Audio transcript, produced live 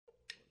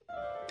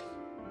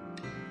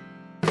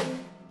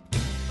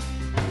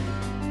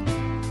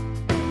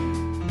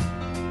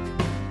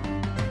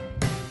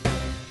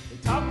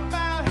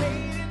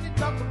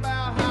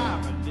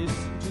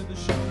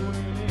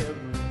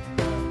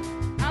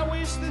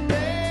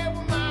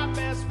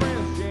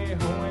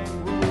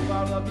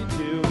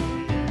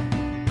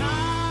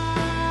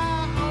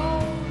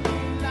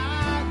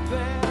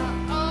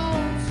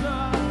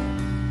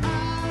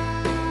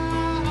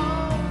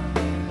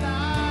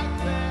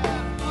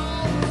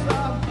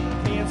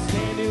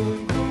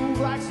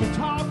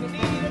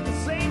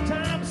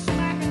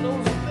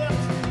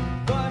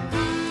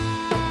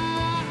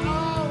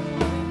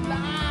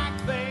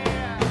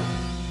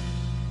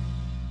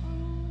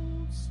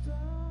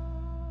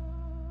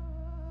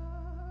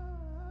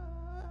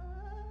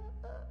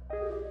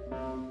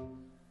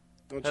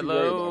Don't you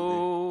worry about me.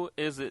 Hello,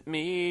 is it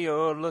me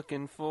you're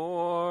looking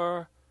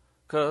for?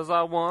 'Cause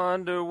I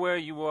wonder where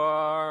you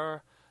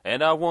are,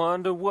 and I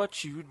wonder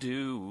what you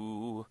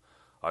do.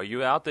 Are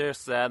you out there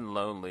sad and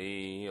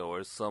lonely, or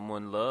is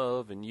someone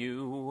loving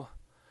you?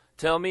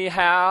 Tell me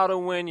how to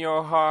win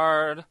your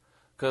heart,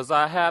 'cause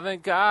I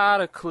haven't got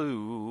a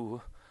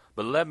clue.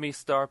 But let me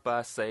start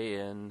by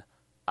saying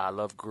I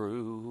love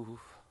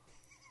groove.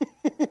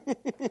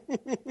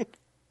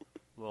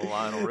 Little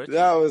Lionel Richie.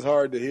 That was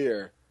hard to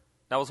hear.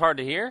 That was hard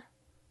to hear?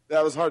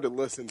 That was hard to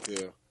listen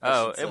to.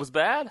 Oh, it was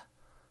bad?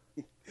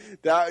 You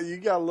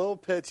got a little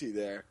pitchy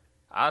there.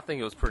 I think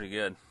it was pretty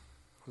good.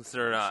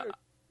 Consider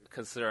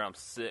I'm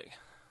sick.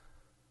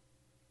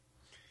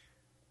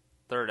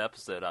 Third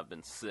episode, I've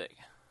been sick.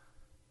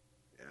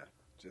 Yeah,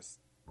 just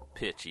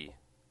Pitchy.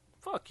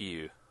 Fuck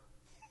you.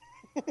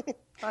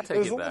 I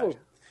take it back.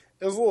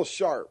 It was a little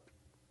sharp.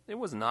 It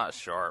was not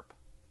sharp.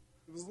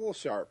 It was a little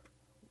sharp.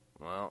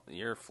 Well,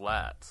 you're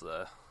flat,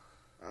 so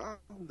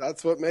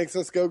That's what makes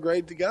us go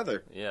great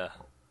together. yeah.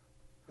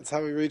 That's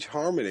how we reach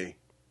harmony.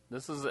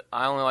 This is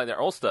I Only Like Their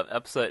Old Stuff,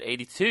 episode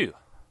 82.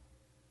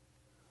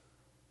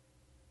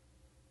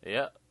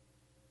 Yeah.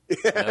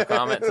 No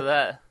comment to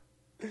that.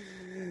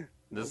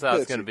 This is how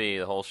it's going to be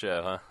the whole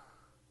show, huh?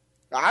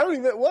 I don't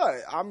even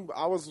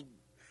I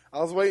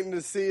was waiting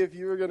to see if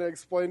you were going to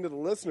explain to the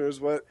listeners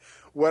what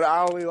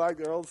I Only Like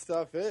Their Old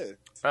Stuff is.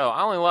 Oh,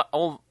 I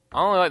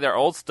only like their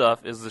old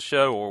stuff is the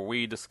show where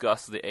we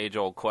discuss the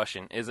age-old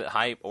question: is it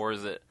hype or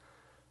is it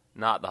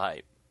not the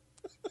hype?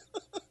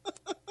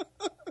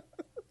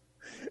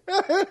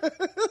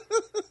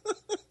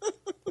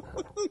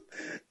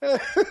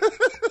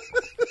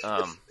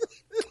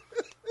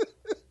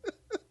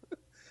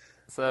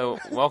 So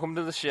welcome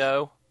to the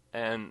show,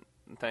 and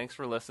thanks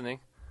for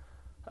listening.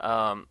 We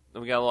got a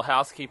little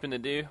housekeeping to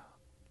do.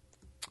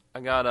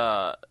 I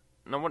got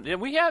did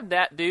we have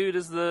that dude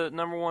as the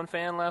number one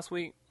fan last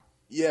week?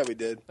 Yeah, we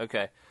did.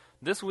 Okay.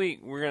 This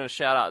week, we're going to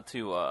shout out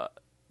to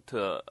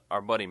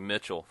our buddy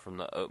Mitchell from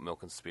the Oatmeal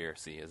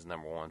Conspiracy as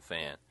number one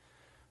fan.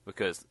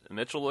 Because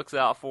Mitchell looks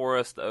out for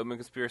us, the Oatmeal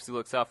Conspiracy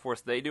looks out for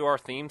us. They do our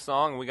theme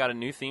song, and we got a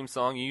new theme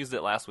song. You used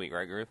it last week,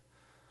 right, Groove?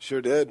 Sure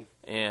did.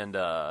 And,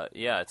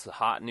 yeah, it's a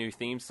hot new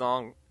theme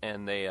song,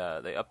 and they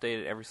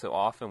update it every so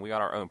often. We got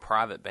our own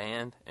private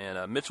band,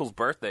 and Mitchell's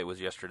birthday was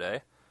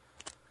yesterday.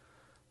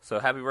 So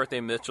happy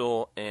birthday,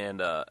 Mitchell,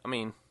 and,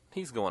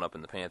 he's going up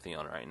in the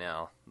Pantheon right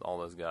now, all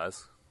those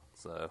guys.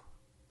 So,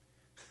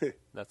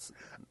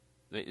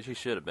 she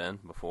should have been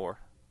before.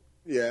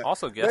 Yeah.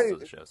 Also guests of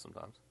the show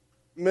sometimes.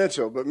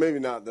 Mitchell, but maybe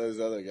not those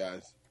other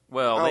guys.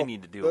 Well, they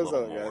need to do a little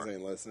more. Those other guys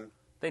ain't listening.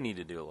 They need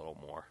to do a little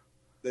more.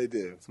 They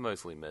do. It's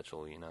mostly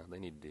Mitchell, They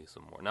need to do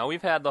some more. Now,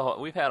 we've had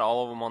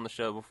all of them on the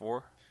show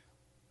before.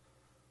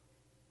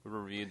 We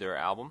reviewed their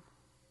album.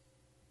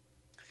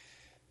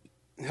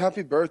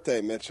 Happy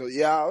birthday, Mitchell.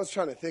 Yeah, I was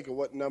trying to think of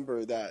what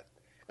number that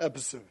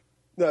episode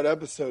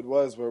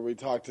was where we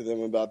talked to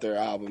them about their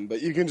album,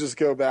 but you can just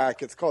go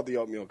back. It's called The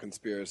Oatmeal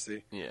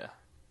Conspiracy. Yeah.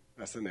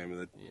 That's the name of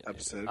the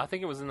episode. I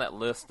think it was in that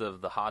list of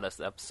the hottest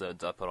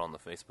episodes I put on the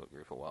Facebook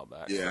group a while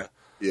back. Yeah, so.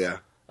 yeah.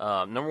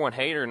 Number one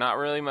hater, not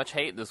really much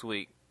hate this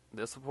week.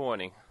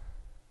 Disappointing.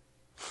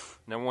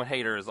 Number one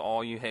hater is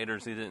all you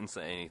haters who didn't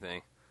say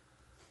anything.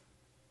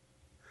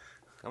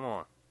 Come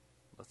on.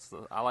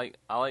 I like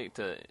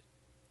the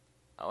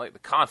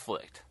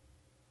conflict.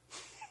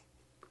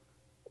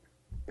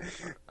 I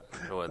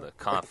enjoy the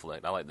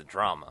conflict. I like the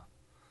drama.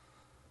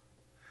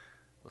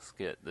 Let's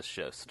get this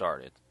show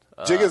started.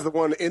 Jig is the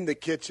one in the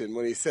kitchen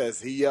when he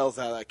yells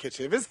out of that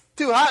kitchen, if it's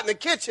too hot in the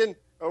kitchen,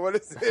 or what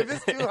is it? If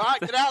it's too hot,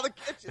 get out of the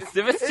kitchen.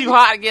 If it's too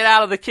hot, get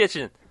out of the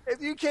kitchen.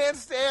 If you can't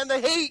stand the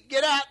heat,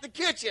 get out the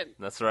kitchen.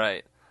 That's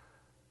right.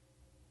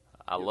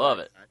 I love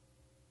it.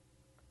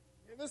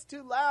 If it's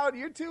too loud,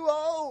 you're too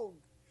old.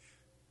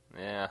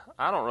 Yeah,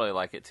 I don't really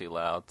like it too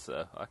loud,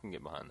 so I can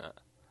get behind that.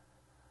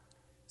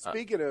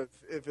 Speaking of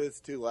if it's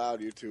too loud,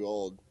 you're too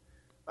old.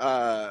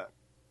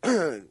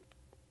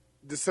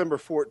 December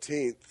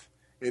 14th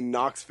in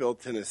Knoxville,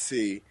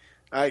 Tennessee.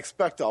 I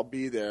expect I'll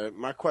be there.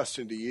 My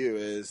question to you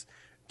is,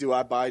 do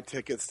I buy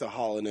tickets to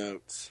Hall &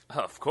 Oates?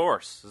 Of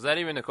course. Is that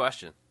even a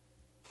question?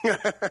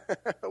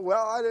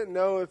 Well, I didn't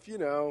know if,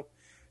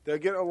 they're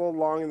getting a little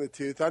long in the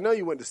tooth. I know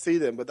you went to see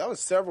them, but that was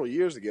several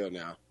years ago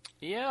now.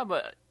 Yeah,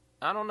 but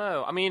I don't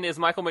know. I mean, is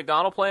Michael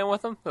McDonald playing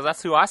with them? Because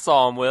that's who I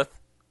saw him with.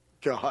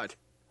 God.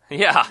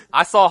 Yeah,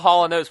 I saw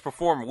Hall & Oates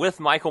perform with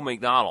Michael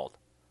McDonald.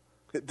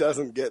 It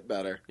doesn't get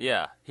better.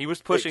 Yeah, he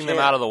was pushing them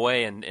out of the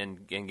way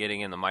and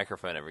getting in the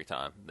microphone every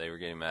time. They were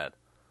getting mad.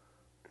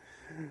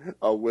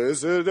 A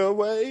wizard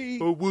away.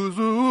 A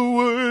wizard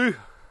away.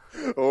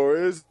 Or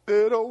is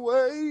it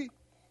away?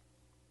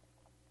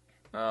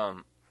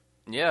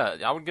 Yeah,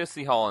 I would go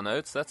see Hall &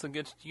 Oates. That's a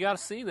good. You got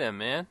to see them,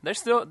 man.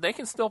 They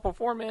can still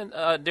perform, man.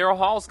 Daryl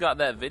Hall's got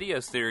that video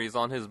series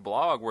on his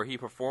blog where he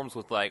performs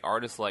with like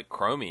artists like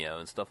Chromeo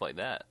and stuff like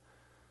that.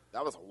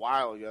 That was a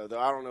while ago,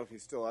 though. I don't know if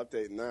he's still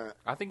updating that.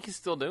 I think he's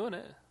still doing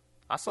it.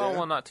 I saw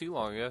one not too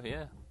long ago.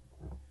 Yeah.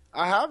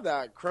 I have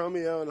that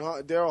Chromeo and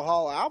Daryl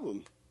Hall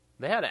album.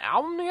 They had an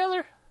album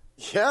together?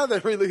 Yeah, they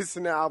released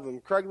an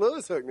album. Craig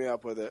Lewis hooked me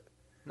up with it.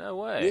 No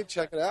You way. need to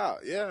check it out.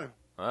 Yeah,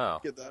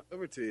 Wow. get that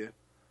over to you.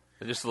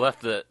 They just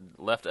left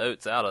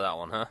Oates out of that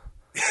one, huh?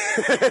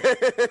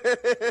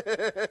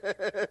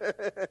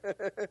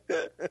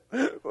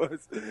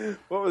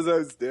 What was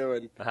Oates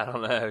doing? I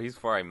don't know. He's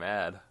probably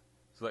mad.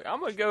 He's like, I'm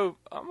gonna go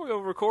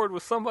record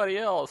with somebody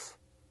else.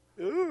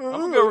 I'm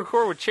gonna go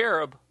record with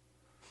Cherub.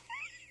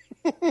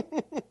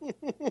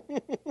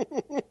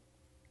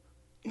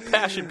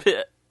 Passion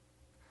Pit.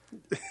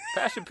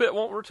 Passion Pit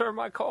won't return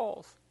my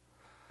calls.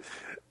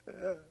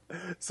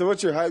 So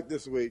what's your hype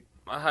this week?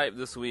 My hype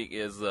this week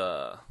is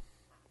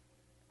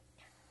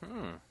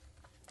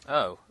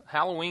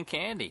Halloween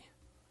candy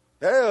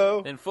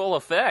Hey-o. in full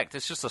effect.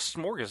 It's just a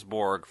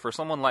smorgasbord for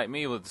someone like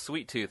me with a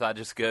sweet tooth. I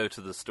just go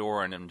to the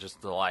store and I'm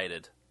just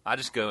delighted. I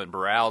just go and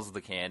browse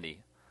the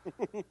candy.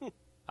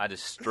 I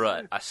just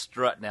strut. I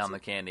strut down the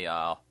candy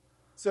aisle.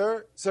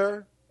 Sir,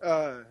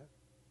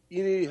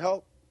 you need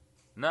help?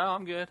 No,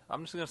 I'm good.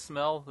 I'm just gonna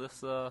smell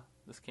this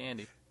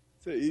candy.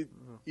 So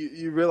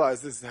you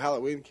realize this is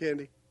Halloween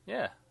candy?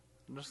 Yeah,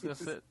 I'm just gonna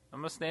sit. I'm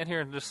gonna stand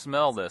here and just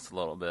smell this a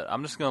little bit.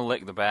 I'm just gonna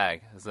lick the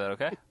bag. Is that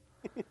okay?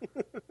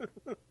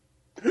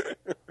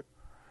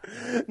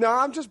 No,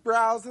 I'm just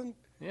browsing.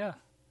 Yeah,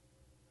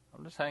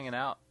 I'm just hanging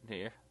out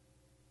here.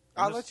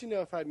 I'll let you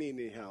know if I need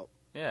any help.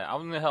 Yeah,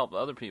 I'm gonna help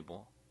other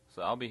people,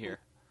 so I'll be here.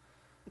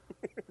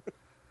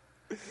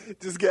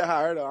 Just get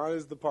hired on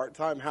as the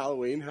part-time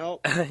Halloween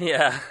help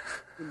Yeah,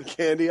 in the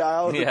candy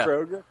aisle of the Yeah.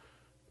 Kroger.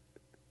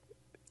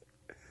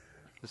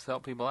 just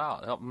help people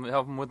out. Help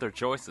them with their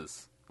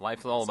choices.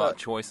 Life's all about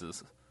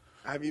choices.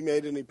 Have you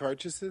made any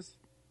purchases?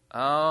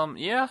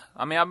 Yeah.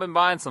 I mean, I've been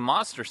buying some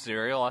Monster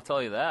cereal. I'll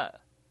tell you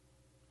that.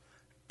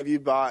 Have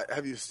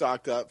you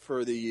stocked up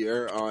for the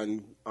year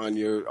on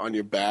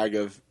your bag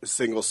of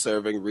single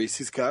serving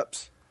Reese's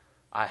cups?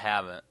 I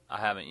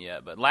haven't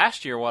yet. But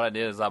last year, what I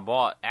did is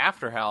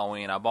after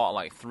Halloween, I bought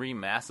like 3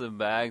 massive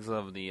bags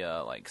of the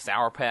like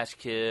Sour Patch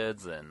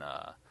Kids and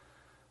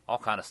all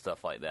kind of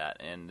stuff like that.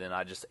 And then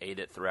I just ate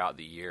it throughout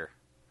the year.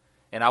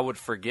 And I would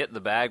forget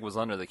the bag was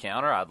under the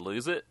counter. I'd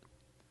lose it.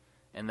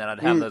 And then I'd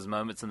have those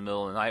moments in the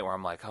middle of the night where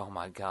I'm like, oh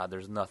my God,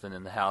 there's nothing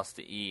in the house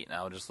to eat. And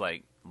I would just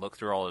like look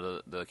through all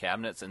of the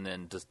cabinets and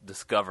then just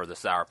discover the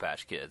Sour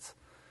Patch Kids.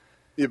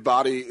 Your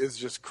body is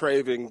just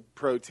craving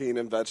protein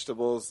and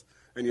vegetables,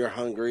 and you're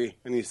hungry,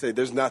 and you say,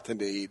 there's nothing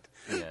to eat.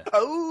 Yeah.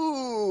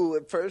 Oh,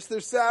 at first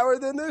they're sour,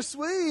 then they're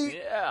sweet.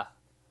 Yeah.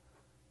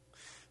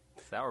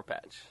 Sour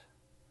Patch.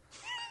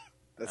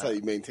 That's how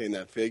you maintain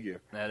that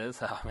figure. That is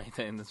how I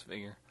maintain this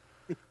figure.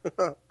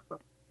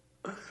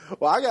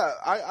 Well,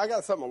 I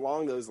got something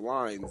along those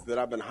lines that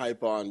I've been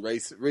hype on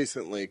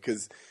recently,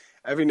 because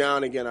every now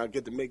and again I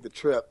get to make the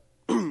trip.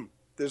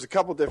 There's a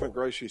couple different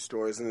grocery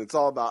stores, and it's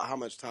all about how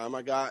much time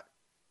I got,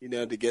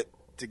 to get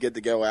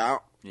to go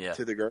out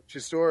to the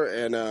grocery store.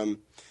 And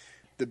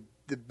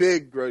the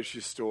big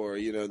grocery store,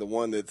 the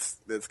one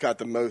that's got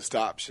the most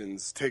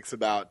options, takes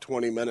about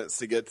 20 minutes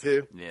to get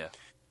to. Yeah.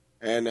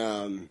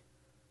 And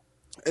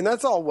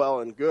that's all well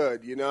and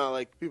good,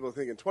 like people are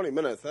thinking 20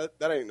 minutes, that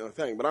ain't no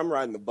thing. But I'm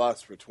riding the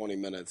bus for 20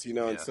 minutes,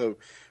 and so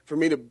for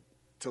me to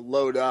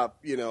load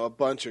up, a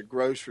bunch of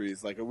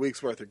groceries, like a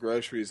week's worth of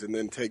groceries, and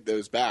then take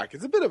those back,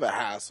 it's a bit of a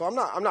hassle.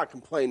 I'm not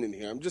complaining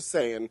here. I'm just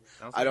saying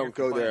I don't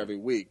go there every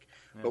week.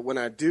 Yeah. But when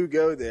I do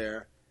go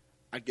there,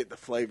 I get the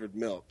flavored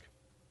milk.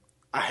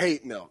 I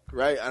hate milk,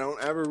 right? I don't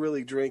ever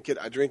really drink it.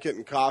 I drink it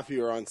in coffee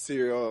or on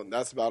cereal.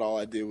 That's about all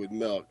I do with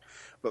milk.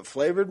 But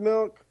flavored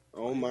milk,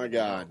 oh my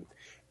God.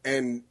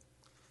 And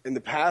in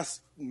the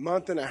past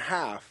month and a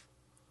half,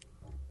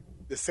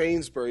 the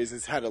Sainsbury's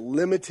has had a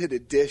limited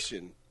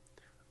edition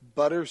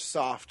butter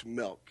soft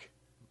milk,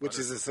 which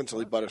is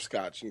essentially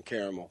butterscotch and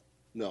caramel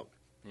milk.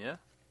 Yeah.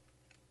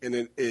 And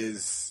it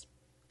is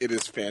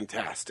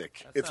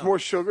fantastic. It's more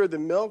sugar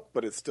than milk,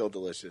 but it's still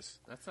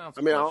delicious. That sounds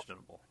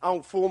questionable. I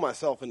don't fool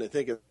myself into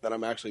thinking that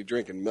I'm actually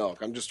drinking milk.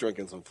 I'm just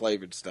drinking some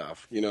flavored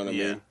stuff. You know what I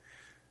mean?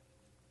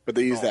 But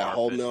they use that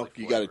whole milk.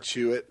 You got to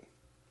chew it.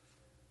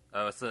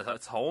 Oh,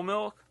 it's whole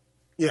milk?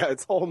 Yeah,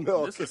 it's whole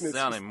milk. This is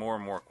sounding more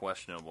and more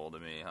questionable to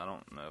me. I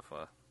don't know if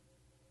I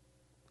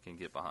can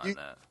get behind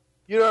that.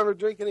 You don't ever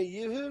drink any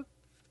Yoo-hoo?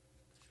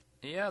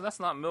 Yeah,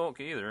 that's not milk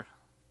either.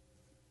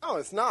 No,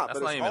 it's not. That's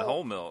but not it's even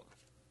whole milk.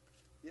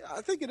 Yeah,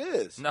 I think it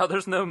is. No,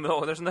 there's no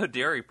milk. There's no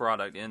dairy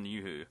product in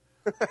Yoo-hoo.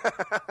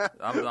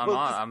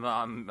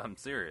 I'm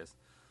serious.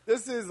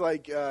 This is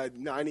like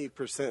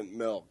 90%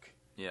 milk.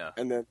 Yeah.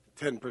 And then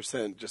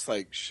 10% just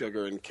like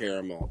sugar and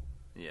caramel.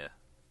 Yeah.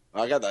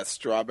 I got that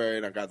strawberry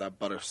and I got that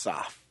butter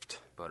soft.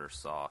 Butter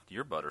soft.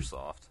 You're butter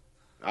soft.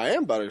 I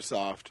am butter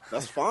soft.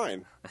 That's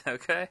fine.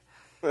 Okay.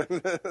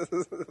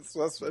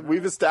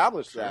 We've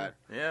established that.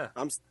 Yeah.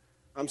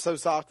 I'm so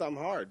soft I'm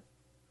hard.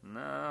 No,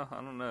 I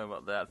don't know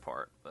about that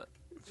part, but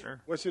sure.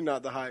 What's your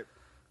not the hype?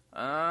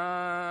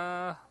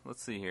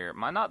 Let's see here.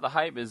 My not the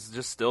hype is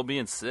just still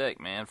being sick,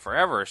 man.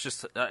 Forever. It's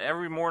just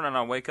every morning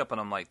I wake up and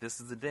I'm like, this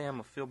is the day I'm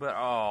gonna feel better.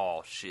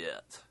 Oh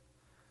shit.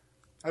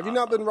 Have you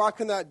not been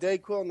rocking that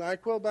Dayquil,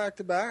 NyQuil back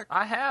to back?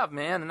 I have,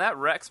 man, and that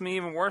wrecks me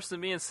even worse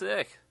than being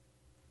sick.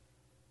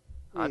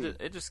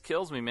 It just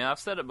kills me, man. I've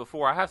said it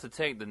before. I have to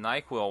take the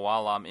NyQuil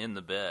while I'm in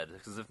the bed,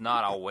 because if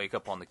not, I'll wake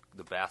up on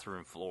the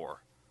bathroom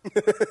floor.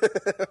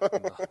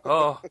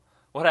 Oh,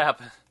 what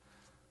happened?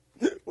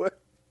 What?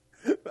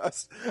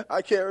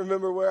 I can't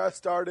remember where I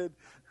started.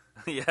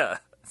 Yeah,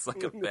 it's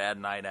like a bad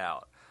night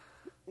out.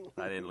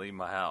 I didn't leave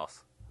my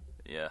house.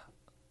 Yeah.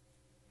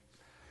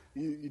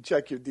 You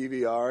check your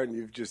DVR and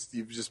you've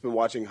just been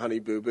watching Honey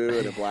Boo Boo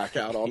in a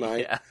blackout all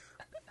night. Yeah.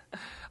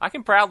 I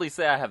can proudly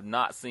say I have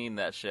not seen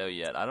that show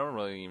yet. I don't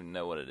really even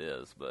know what it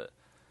is, but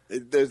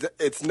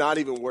it's not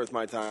even worth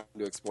my time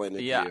to explain it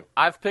to you.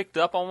 I've picked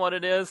up on what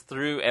it is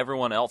through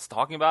everyone else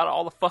talking about it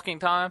all the fucking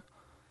time.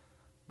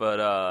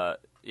 But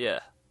yeah.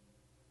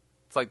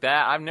 It's like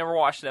that. I've never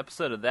watched an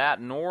episode of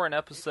that, nor an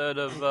episode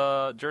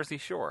of Jersey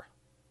Shore.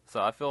 So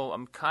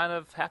I'm kind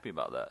of happy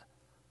about that.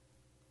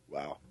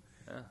 Wow.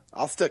 Yeah.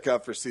 I'll stick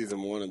up for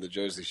season 1 of the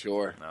Jersey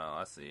Shore. No,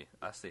 I see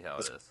how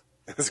it is.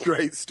 It's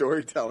great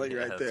storytelling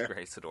right there. It's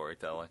great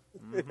storytelling.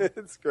 Mm-hmm.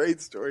 It's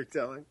great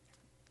storytelling.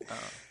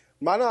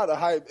 My Not the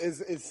Hype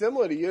is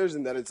similar to yours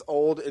in that it's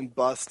old and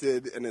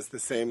busted, and it's the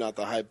same Not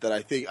the Hype that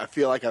I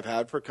feel like I've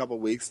had for a couple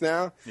weeks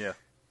now. Yeah.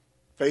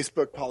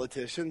 Facebook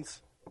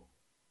politicians.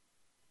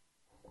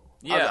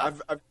 Yeah.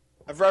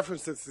 I've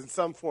referenced this in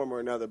some form or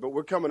another, but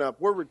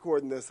we're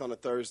recording this on a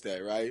Thursday,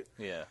 right?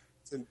 Yeah.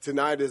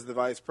 Tonight is the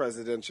vice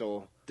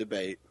presidential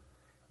debate.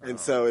 And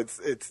so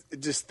it's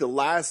just the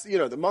last,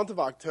 the month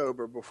of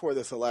October before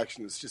this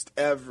election is just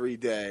every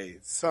day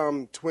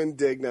some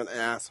twin-dignant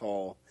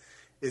asshole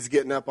is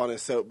getting up on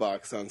his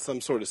soapbox on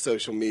some sort of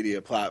social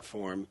media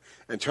platform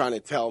and trying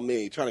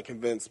to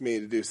convince me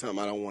to do something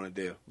I don't want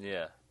to do.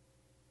 Yeah.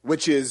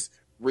 Which is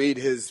read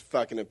his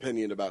fucking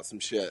opinion about some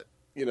shit.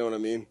 You know what I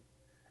mean?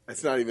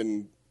 It's not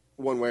even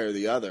one way or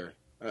the other.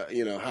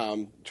 How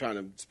I'm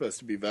supposed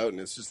to be voting.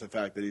 It's just the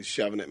fact that he's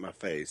shoving it in my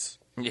face.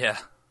 Yeah.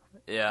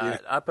 Yeah.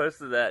 I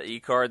posted that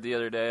e-card the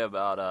other day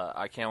about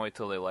I can't wait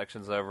till the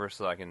election's over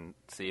so I can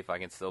see if I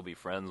can still be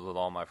friends with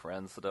all my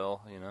friends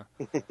still,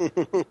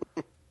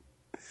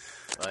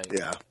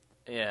 Yeah.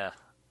 Yeah.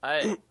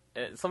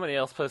 Somebody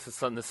else posted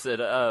something that said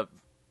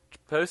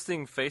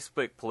posting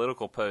Facebook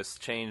political posts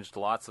changed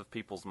lots of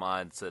people's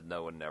minds, said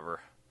no and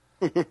never.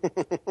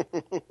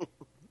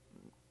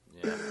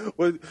 Yeah.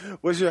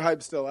 Was your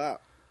hype still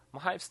out? My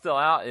hype still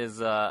out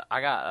is I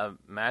got a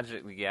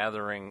Magic the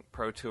Gathering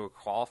Pro Tour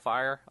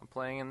qualifier I'm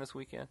playing in this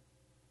weekend.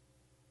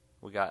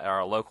 We got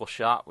our local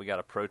shop. We got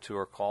a Pro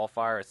Tour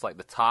qualifier. It's like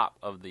the top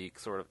of the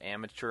sort of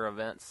amateur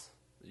events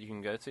that you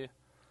can go to.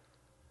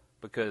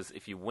 Because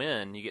if you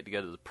win, you get to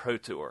go to the Pro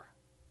Tour.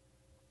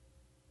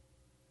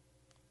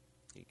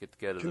 You get to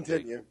go to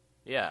Continue. the big...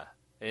 Yeah.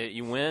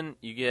 You win,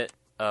 you get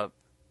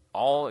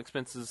all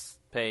expenses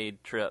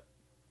paid trip.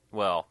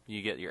 Well,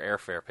 you get your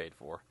airfare paid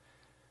for.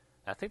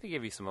 I think they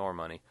give you some more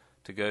money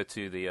to go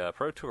to the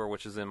Pro Tour,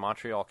 which is in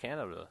Montreal,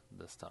 Canada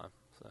this time.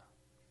 So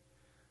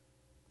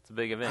it's a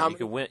big event.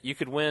 You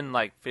could win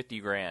like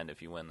 $50,000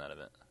 if you win that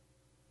event.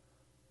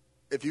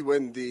 If you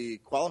win the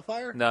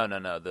qualifier? No,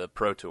 the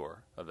Pro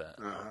Tour event.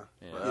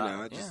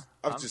 Yeah.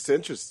 I was just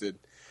interested.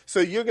 So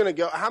you're going to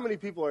go. How many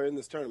people are in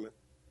this tournament?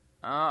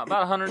 About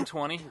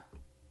 120.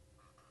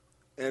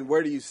 And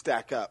where do you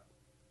stack up?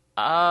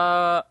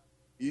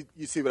 You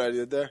see what I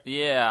did there?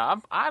 Yeah,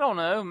 I don't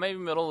know, maybe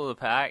middle of the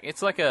pack.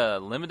 It's like a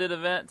limited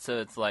event, so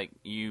it's like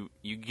you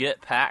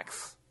get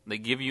packs. They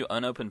give you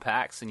unopened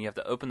packs, and you have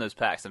to open those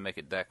packs and make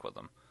a deck with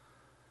them.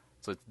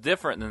 So it's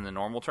different than the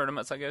normal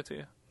tournaments I go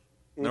to.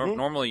 Mm-hmm.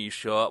 Normally, you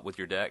show up with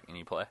your deck and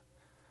you play.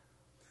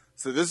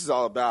 So this is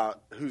all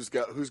about who's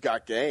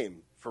got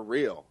game for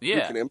real.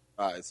 Yeah, who can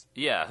improvise.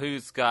 Yeah,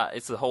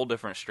 it's a whole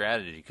different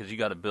strategy because you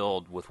got to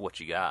build with what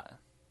you got.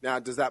 Now,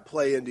 does that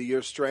play into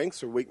your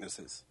strengths or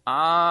weaknesses?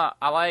 I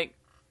like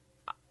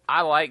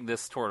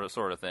this sort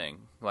of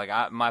thing.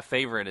 Like my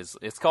favorite is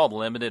it's called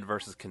limited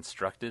versus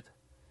constructed.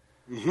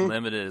 Mm-hmm.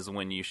 Limited is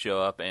when you show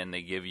up and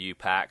they give you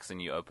packs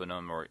and you open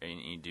them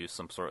and you do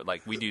some sort of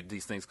like we do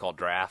these things called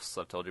drafts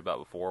I've told you about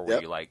before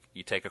where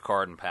you take a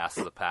card and pass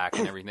the pack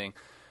and everything.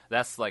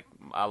 That's like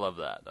I love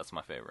that. That's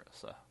my favorite.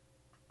 So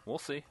we'll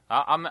see.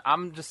 I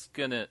want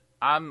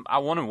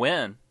to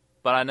win,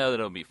 but I know that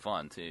it'll be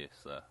fun too.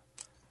 So.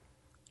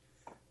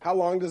 How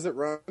long does it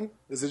run?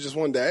 Is it just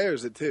one day or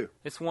is it 2?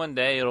 It's one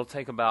day. It'll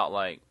take about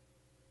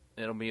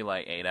it'll be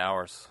 8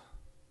 hours.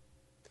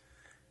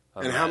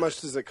 And how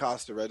much does it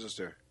cost to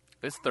register?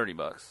 It's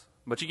 $30,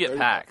 but you get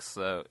packs,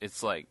 so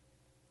it's like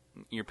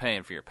you're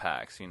paying for your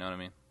packs. You know what I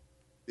mean?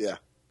 Yeah.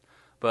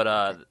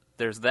 But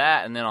there's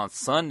that, and then on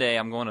Sunday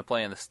I'm going to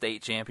play in the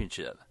state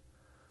championship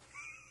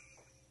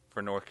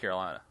for North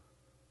Carolina.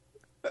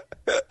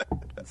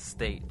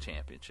 State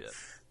championship.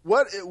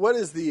 What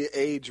is the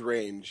age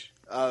range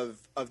of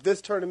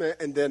this tournament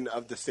and then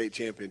of the state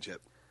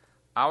championship?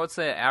 I would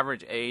say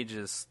average age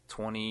is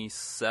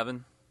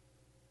 27.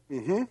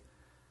 Mm-hmm.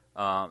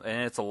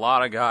 And it's a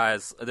lot of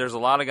guys. There's a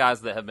lot of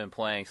guys that have been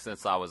playing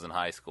since I was in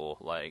high school,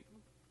 like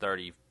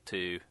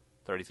 32,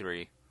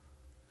 33.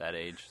 that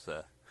age.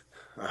 So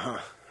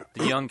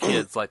the young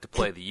kids like to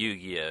play the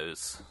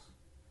Yu-Gi-Ohs.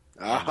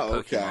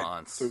 Okay.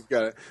 Pokemons. So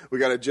we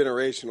got a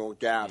generational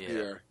gap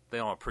here. They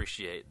don't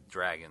appreciate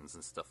dragons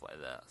and stuff like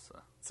that.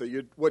 So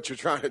what you're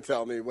trying to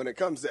tell me, when it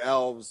comes to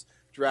elves,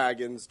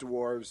 dragons,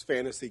 dwarves,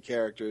 fantasy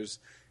characters,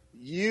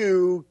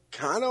 you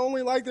kind of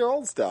only like their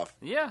old stuff.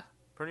 Yeah,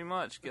 pretty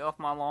much. Get off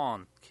my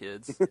lawn,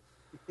 kids.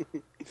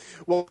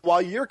 Well,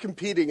 while you're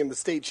competing in the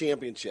state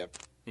championship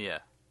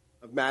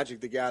of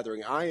Magic the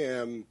Gathering, I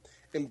am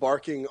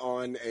embarking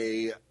on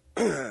a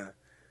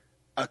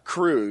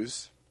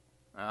cruise.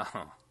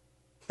 Oh.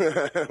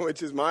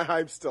 Which is my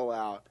hype still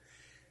out.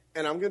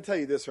 And I'm going to tell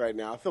you this right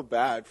now. I feel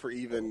bad for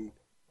even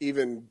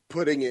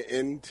putting it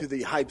into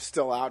the hype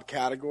still out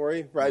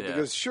category, right? Yeah.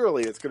 Because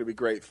surely it's going to be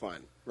great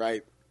fun,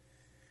 right?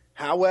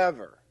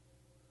 However,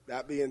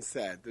 that being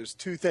said, there's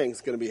two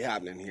things going to be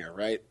happening here,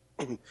 right?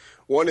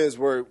 One is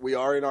we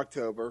are in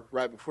October,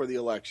 right before the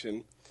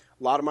election.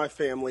 A lot of my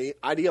family,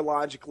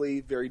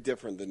 ideologically, very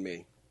different than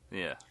me.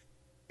 Yeah.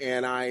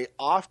 And I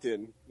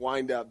often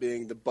wind up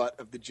being the butt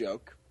of the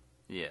joke.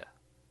 Yeah.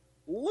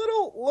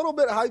 Little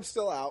bit hype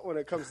still out when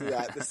it comes to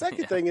that. The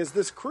second thing is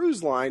this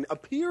cruise line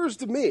appears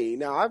to me,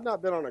 now I've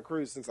not been on a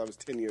cruise since I was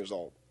 10 years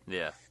old.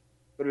 Yeah.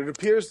 But it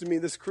appears to me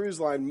this cruise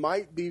line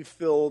might be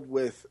filled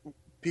with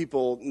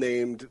people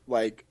named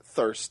like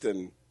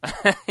Thurston.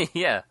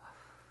 Yeah.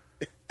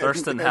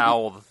 Thurston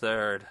Howell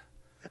III.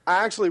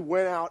 I actually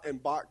went out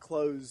and bought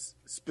clothes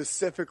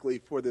specifically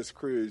for this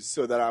cruise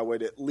so that I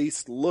would at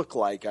least look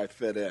like I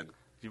fit in. Did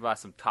you buy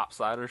some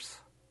topsiders?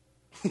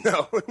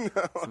 No.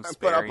 Some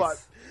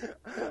But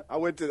I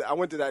went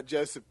to that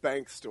Joseph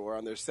Banks store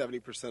on their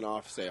 70%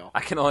 off sale.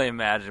 I can only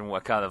imagine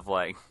what kind of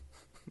like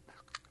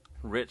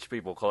rich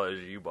people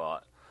clothes you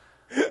bought.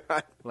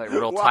 Like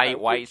real tight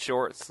white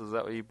shorts. Is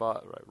that what you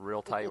bought? Right,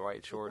 real tight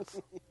white shorts.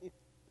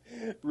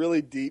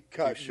 Really deep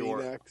cut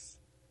V-necks.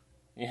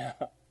 Yeah.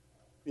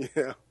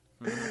 Yeah.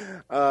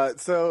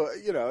 So,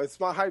 it's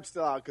my hype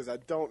still out because I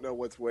don't know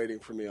what's waiting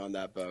for me on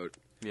that boat.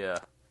 Yeah.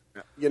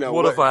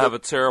 What if I have a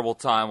terrible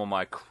time on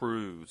my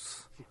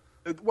cruise?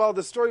 Well,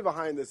 the story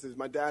behind this is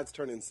my dad's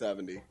turning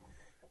 70.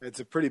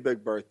 It's a pretty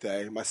big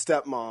birthday. My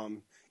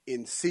stepmom,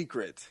 in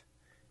secret,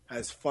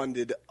 has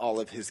funded all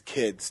of his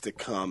kids to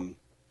come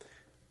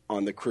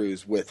on the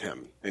cruise with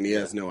him, and he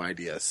has no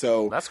idea.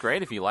 So that's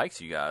great if he likes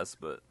you guys,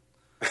 but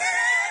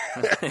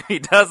if he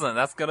doesn't,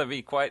 that's going to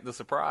be quite the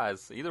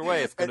surprise. Either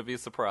way, it's going to be a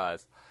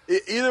surprise.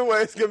 Either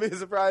way, it's going to be a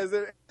surprise.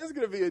 It's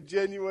going to be a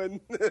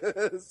genuine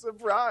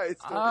surprise.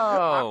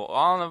 How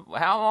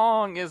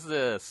long is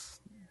this?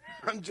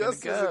 I'm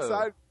just as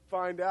excited to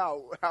find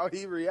out how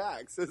he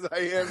reacts as I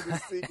am to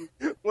see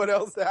what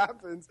else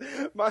happens.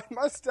 My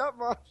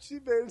stepmom, she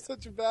made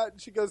such a bad.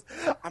 She goes,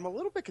 I'm a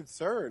little bit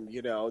concerned,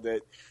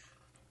 that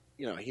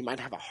he might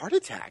have a heart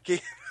attack.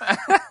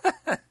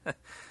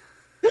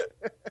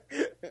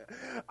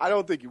 I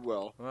don't think he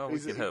will. Well, we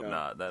can hope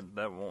not.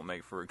 That won't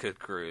make for a good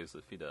cruise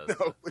if he does.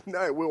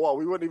 No,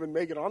 we wouldn't even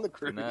make it on the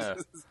cruise. No.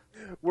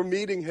 We're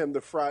meeting him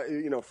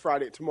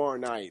Friday tomorrow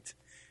night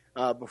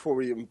before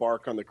we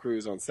embark on the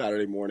cruise on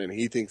Saturday morning.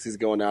 He thinks he's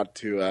going out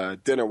to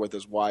dinner with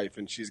his wife,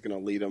 and she's going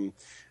to lead him,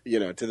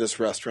 to this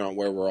restaurant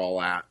where we're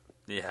all at.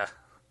 Yeah,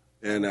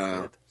 and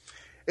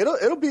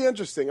it'll be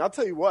interesting. I'll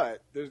tell you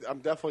what. I'm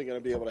definitely going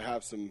to be able to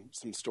have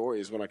some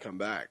stories when I come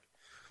back.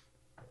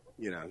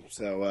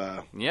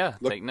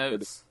 Take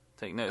notes.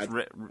 Take notes.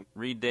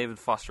 Read David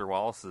Foster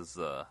Wallace's.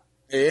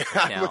 Dude,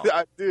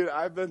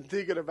 I've been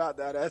thinking about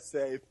that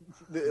essay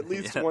at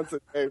least once a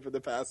day for the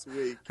past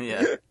week.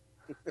 Yeah.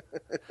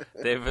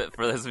 David,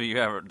 for those of you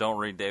who don't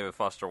read David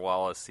Foster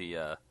Wallace, he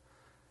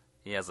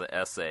has an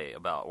essay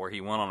about where he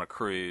went on a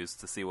cruise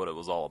to see what it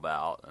was all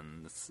about,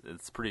 and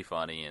it's pretty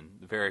funny and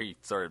very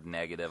sort of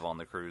negative on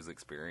the cruise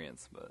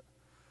experience, but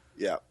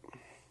yeah.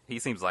 He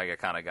seems like a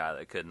kind of guy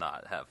that could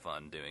not have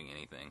fun doing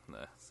anything,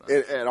 though. So.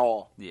 At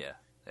all. Yeah,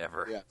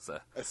 ever. Yeah. So.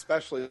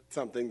 Especially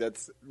something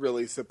that's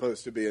really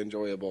supposed to be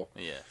enjoyable.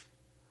 Yeah.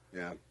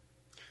 Yeah.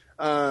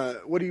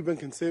 What have you been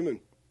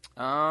consuming?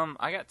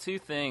 I got two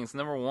things.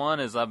 Number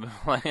one is I've been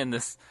playing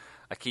this.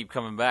 I keep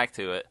coming back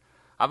to it.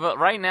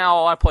 Right now,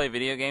 all I play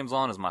video games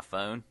on is my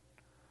phone.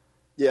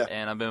 Yeah.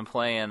 And I've been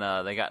playing.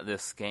 They got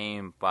this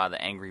game by the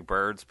Angry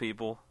Birds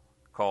people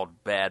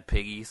called Bad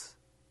Piggies.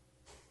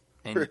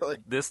 And really?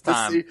 This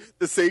time,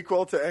 the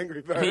sequel to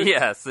Angry Birds.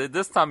 Yes,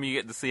 this time you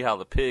get to see how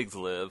the pigs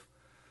live,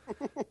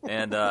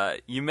 and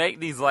you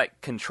make these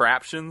like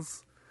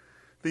contraptions,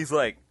 these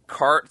like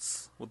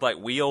carts with like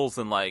wheels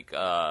and like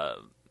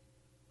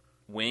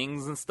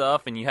wings and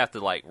stuff, and you have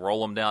to like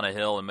roll them down a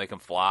hill and make them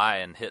fly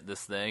and hit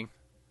this thing,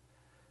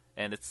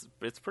 and it's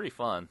pretty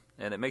fun,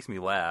 and it makes me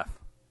laugh.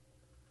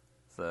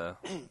 So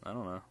I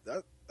don't know.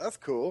 That's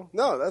cool.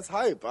 No, that's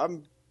hype.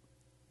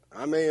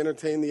 I may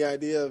entertain the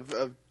idea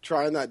of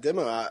trying that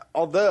demo.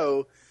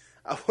 Although,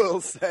 I will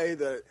say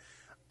that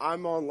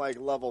I'm on like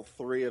level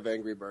 3 of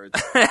Angry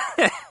Birds.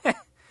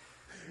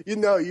 You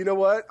know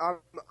what?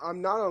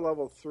 I'm not on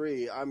level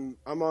 3. I'm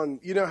on.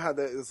 You know how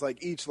it's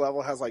like each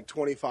level has like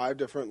 25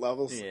 different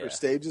levels or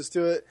stages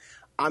to it.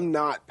 I'm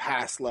not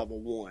past level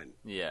 1.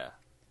 Yeah.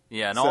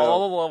 Yeah, and So,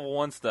 all the level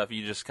 1 stuff,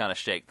 you just kind of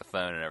shake the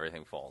phone and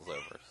everything falls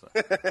over.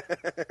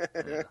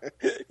 So.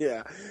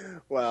 Yeah.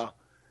 Well,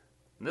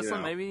 This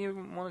one, maybe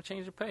you want to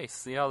change the pace.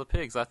 See how the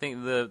pigs. I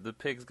think the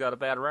pigs got a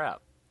bad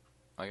rap.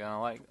 I kind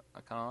of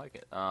like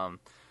it.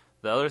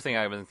 The other thing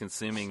I've been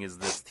consuming is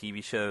this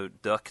TV show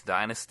Duck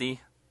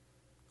Dynasty.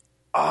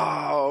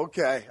 Oh,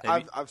 okay.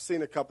 I've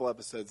seen a couple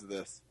episodes of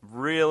this.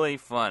 Really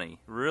funny,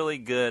 really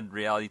good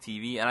reality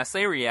TV, and I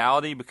say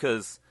reality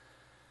because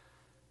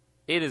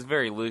it is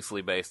very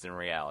loosely based in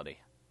reality.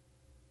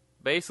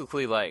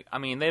 Basically, like, I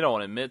mean, they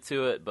don't admit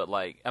to it, but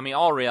like, I mean,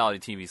 all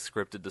reality TV is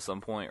scripted to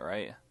some point,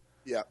 right?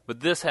 Yeah. But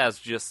this has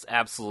just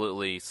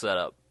absolutely set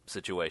up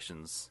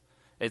situations.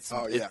 It's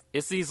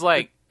these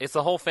like it's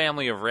a whole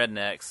family of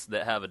rednecks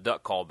that have a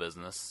duck call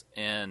business,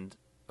 and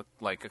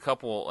like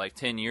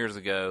 10 years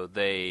ago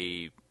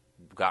they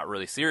got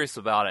really serious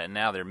about it, and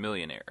now they're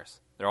millionaires.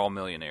 They're all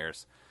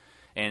millionaires,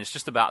 and it's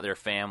just about their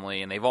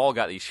family, and they've all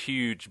got these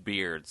huge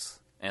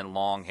beards and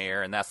long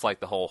hair, and that's like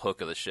the whole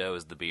hook of the show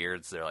is the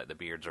beards. They're like the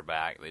beards are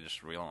back. They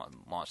just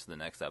relaunched the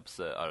next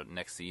episode,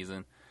 next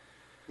season.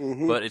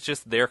 Mm-hmm. But it's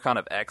just their kind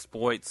of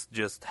exploits,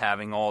 just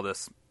having all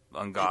this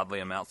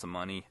ungodly amounts of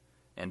money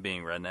and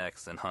being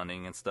rednecks and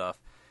hunting and stuff.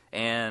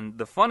 And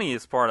the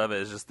funniest part of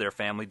it is just their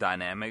family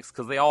dynamics,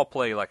 because they all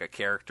play like a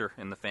character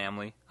in the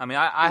family. I mean,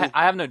 I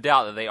have no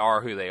doubt that they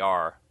are who they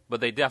are, but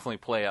they definitely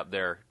play up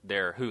their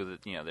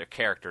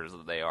characters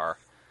that they are.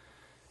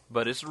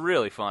 But it's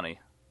really funny.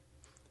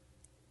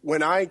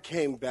 When I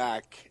came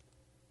back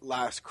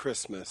last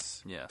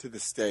Christmas to the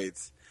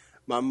States,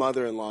 my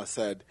mother-in-law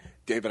said,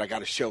 "David, I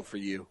got a show for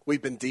you.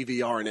 We've been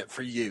DVRing it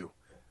for you."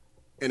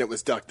 And it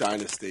was Duck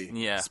Dynasty.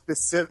 Yeah.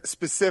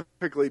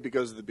 Specifically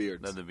because of the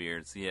beards. The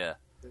beards, yeah.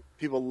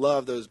 People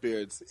love those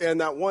beards.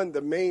 And that one,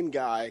 the main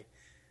guy,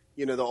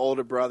 the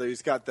older brother,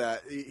 he's got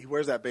that, he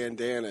wears that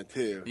bandana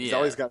too. He's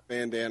always got a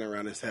bandana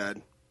around his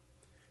head.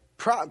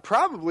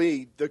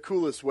 Probably the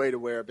coolest way to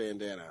wear a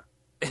bandana.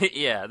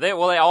 Yeah, they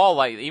all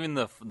like, even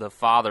the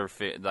father,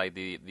 like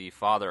the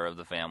father of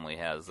the family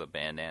has a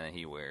bandana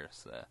he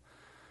wears.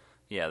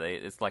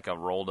 It's like a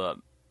rolled up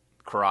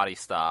karate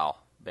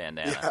style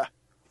bandana.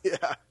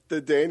 Yeah,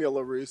 the Daniel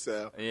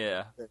LaRusso.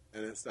 Yeah,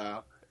 bandana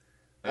style.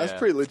 That's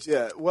pretty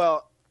legit.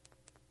 Well,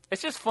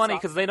 it's just funny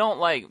because they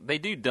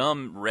do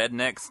dumb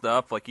redneck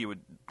stuff like you would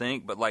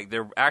think, but like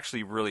they're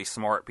actually really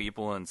smart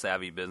people and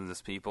savvy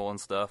business people and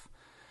stuff.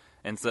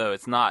 And so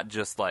it's not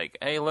just like,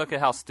 hey, look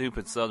at how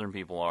stupid Southern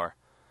people are.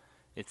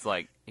 It's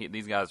like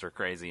these guys are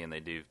crazy and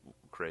they do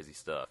crazy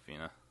stuff,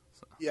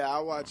 So, yeah, I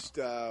watched.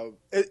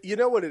 You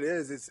know what it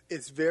is?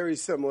 It's very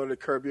similar to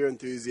Curb Your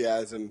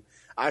Enthusiasm.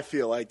 I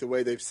feel like the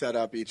way they've set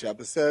up each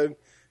episode,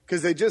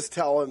 because they just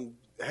tell him,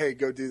 "Hey,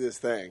 go do this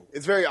thing."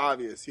 It's very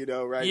obvious,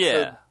 right?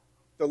 Yeah. So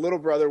the little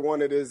brother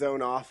wanted his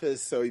own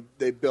office, so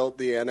they built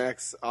the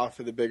annex off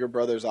of the bigger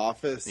brother's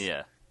office.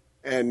 Yeah.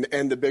 And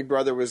the big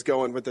brother was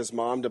going with his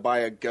mom to buy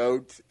a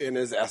goat in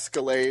his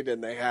Escalade,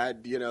 and they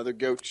had, the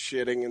goat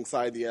shitting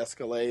inside the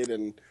Escalade,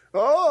 and,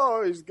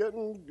 he's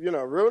getting,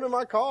 ruining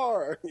my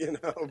car,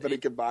 but he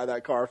could buy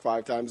that car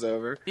 5 times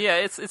over. Yeah,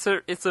 it's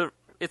a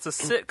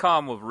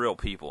sitcom with real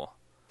people.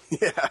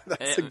 Yeah,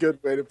 that's a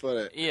good way to put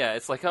it. Yeah,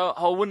 it's like,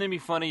 wouldn't it be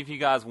funny if you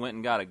guys went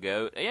and got a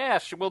goat? Yeah,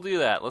 sure, we'll do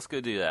that. Let's go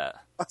do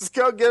that. Let's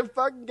go get a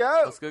fucking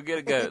goat. Let's go get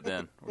a goat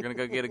then. We're going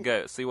to go get a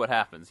goat, see what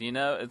happens.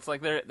 It's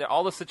like they're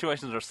all the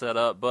situations are set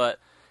up, but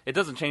it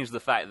doesn't change the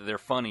fact that they're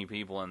funny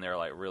people and they're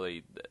like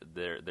really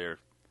they're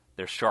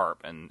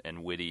sharp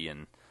and witty,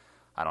 and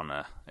I don't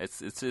know.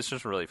 It's just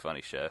a really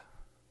funny show.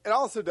 It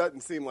also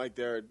doesn't seem like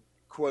they're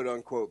quote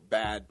unquote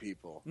bad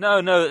people.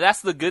 No,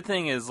 that's the good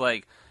thing is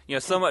like,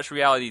 so much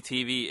reality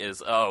TV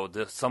is,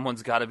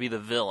 someone's got to be the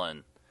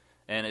villain.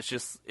 And it's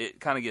just, it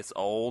kind of gets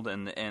old,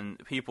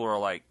 and people are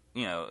like,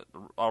 a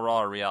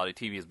lot of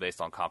reality TV is based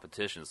on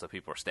competition, so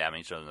people are stabbing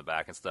each other in the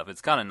back and stuff.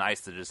 It's kind of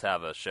nice to just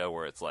have a show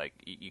where it's like,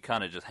 you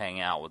kind of just hang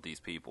out with these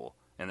people,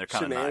 and they're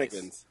kind of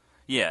nice.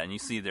 Yeah, and you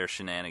see their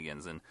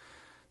shenanigans, and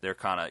they're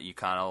you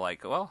kind of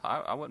like, well,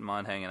 I wouldn't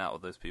mind hanging out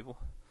with those people.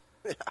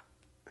 Yeah.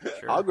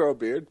 Sure. I'll grow a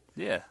beard.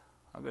 Yeah,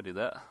 I'll go do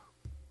that.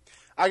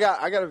 I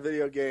got a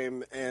video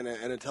game and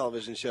a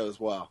television show as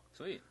well.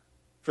 Sweet.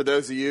 For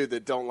those of you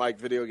that don't like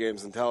video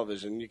games and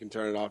television, you can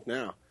turn it off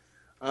now.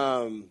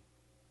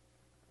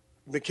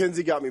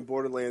 Mackenzie got me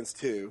Borderlands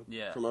 2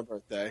 for my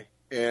birthday,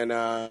 and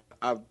I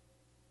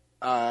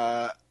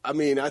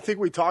think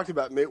we talked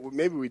about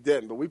maybe we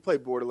didn't, but we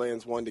played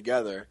Borderlands 1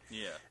 together.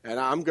 Yeah. And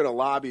I'm gonna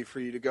lobby for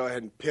you to go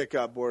ahead and pick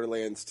up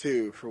Borderlands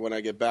 2 for when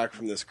I get back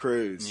from this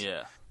cruise.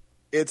 Yeah.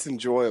 It's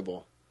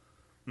enjoyable.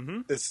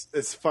 Mm-hmm.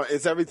 It's fun.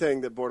 It's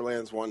everything that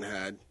Borderlands 1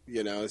 had.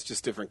 It's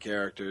just different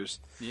characters.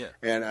 Yeah.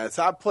 And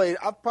so I've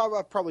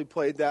probably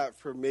played that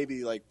for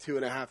maybe like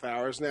 2.5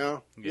 hours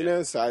now.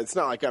 Yeah. So it's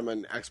not like I'm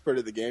an expert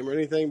at the game or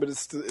anything, but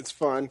it's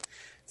fun.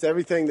 It's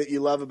everything that you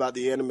love about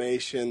the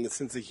animation, the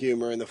sense of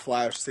humor, and the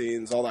flash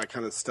scenes, all that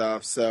kind of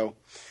stuff. So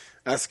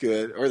that's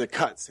good. Or the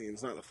cut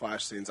scenes, not the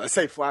flash scenes. I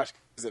say flash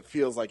because it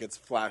feels like it's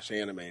flash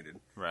animated.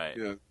 Right.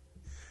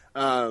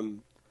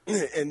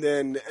 And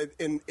then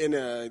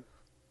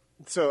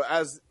so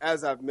as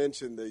I've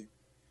mentioned,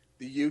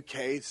 the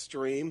UK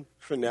stream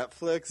for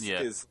Netflix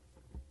is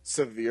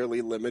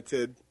severely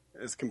limited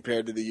as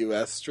compared to the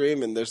US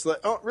stream, and there's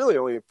really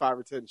only 5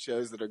 or 10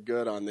 shows that are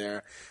good on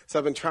there. So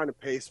I've been trying to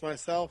pace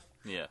myself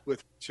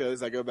with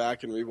shows I go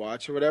back and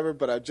rewatch or whatever,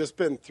 but I've just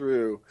been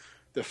through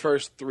the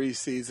first 3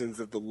 seasons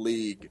of The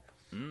League.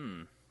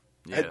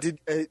 Yeah. Did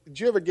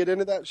you ever get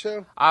into that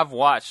show? I've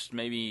watched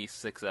maybe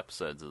 6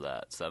 episodes of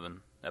that,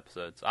 7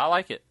 episodes. I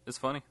like it. It's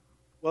funny.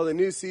 Well, the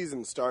new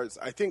season starts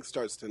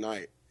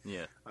tonight.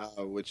 Yeah.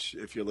 Which,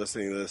 if you're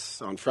listening to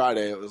this on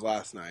Friday, it was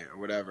last night or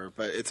whatever.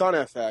 But it's on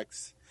FX.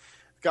 It's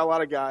got a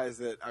lot of guys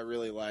that I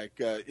really like.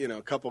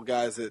 A couple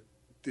guys that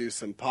do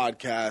some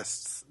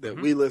podcasts that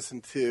we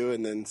listen to,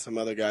 and then some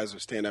other guys are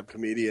stand-up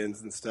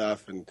comedians and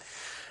stuff. And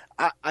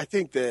I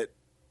think that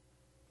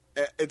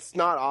it's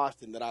not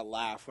often that I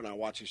laugh when I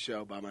watch a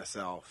show by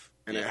myself,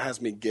 and it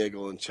has me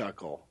giggle and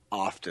chuckle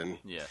often.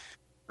 Yeah.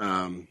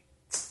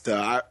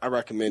 So I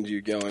recommend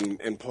you going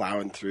and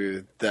plowing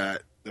through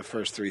the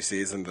first 3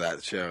 seasons of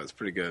that show. It's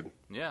pretty good.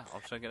 Yeah,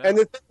 I'll check it out. And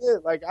the thing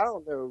is, I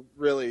don't know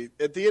really.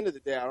 At the end of the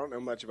day, I don't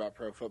know much about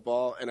pro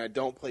football, and I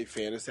don't play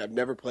fantasy. I've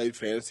never played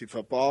fantasy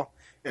football,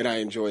 and I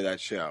enjoy that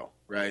show.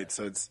 Right,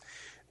 so it's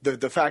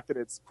the fact that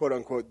it's quote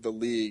unquote the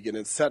league and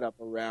it's set up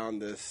around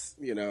this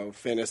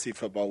fantasy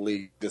football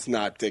league does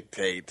not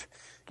dictate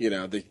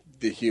the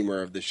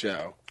humor of the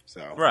show.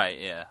 So right,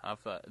 yeah.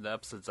 The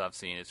episodes I've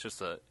seen, it's just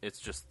the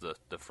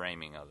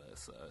framing of it.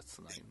 So it's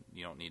like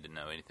you don't need to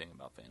know anything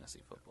about fantasy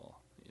football.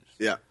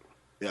 Yeah.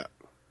 Yep.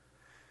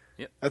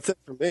 That's it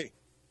for me.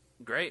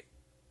 Great.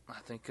 I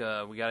think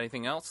we got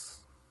anything else?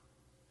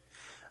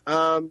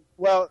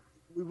 Well,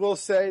 we will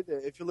say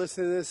that if you're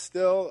listening to this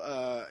still,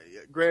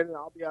 granted,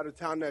 I'll be out of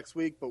town next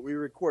week, but we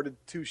recorded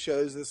 2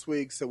 shows this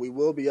week, so we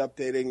will be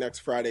updating next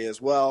Friday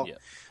as well. Yeah.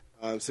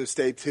 So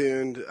stay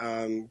tuned.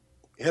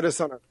 Hit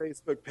us on our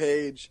Facebook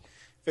page,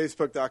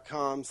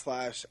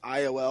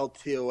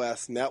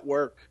 facebook.com/IOLTOS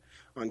network.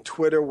 On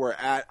Twitter, we're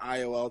at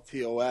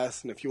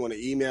IOLTOS. And if you want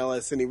to email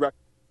us any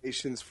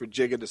recommendations for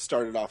Jigga to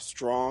start it off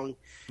strong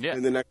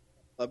in the next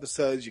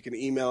episodes, you can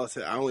email us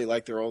at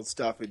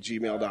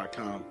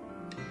IOnlyLikeTheirOldStuff@gmail.com.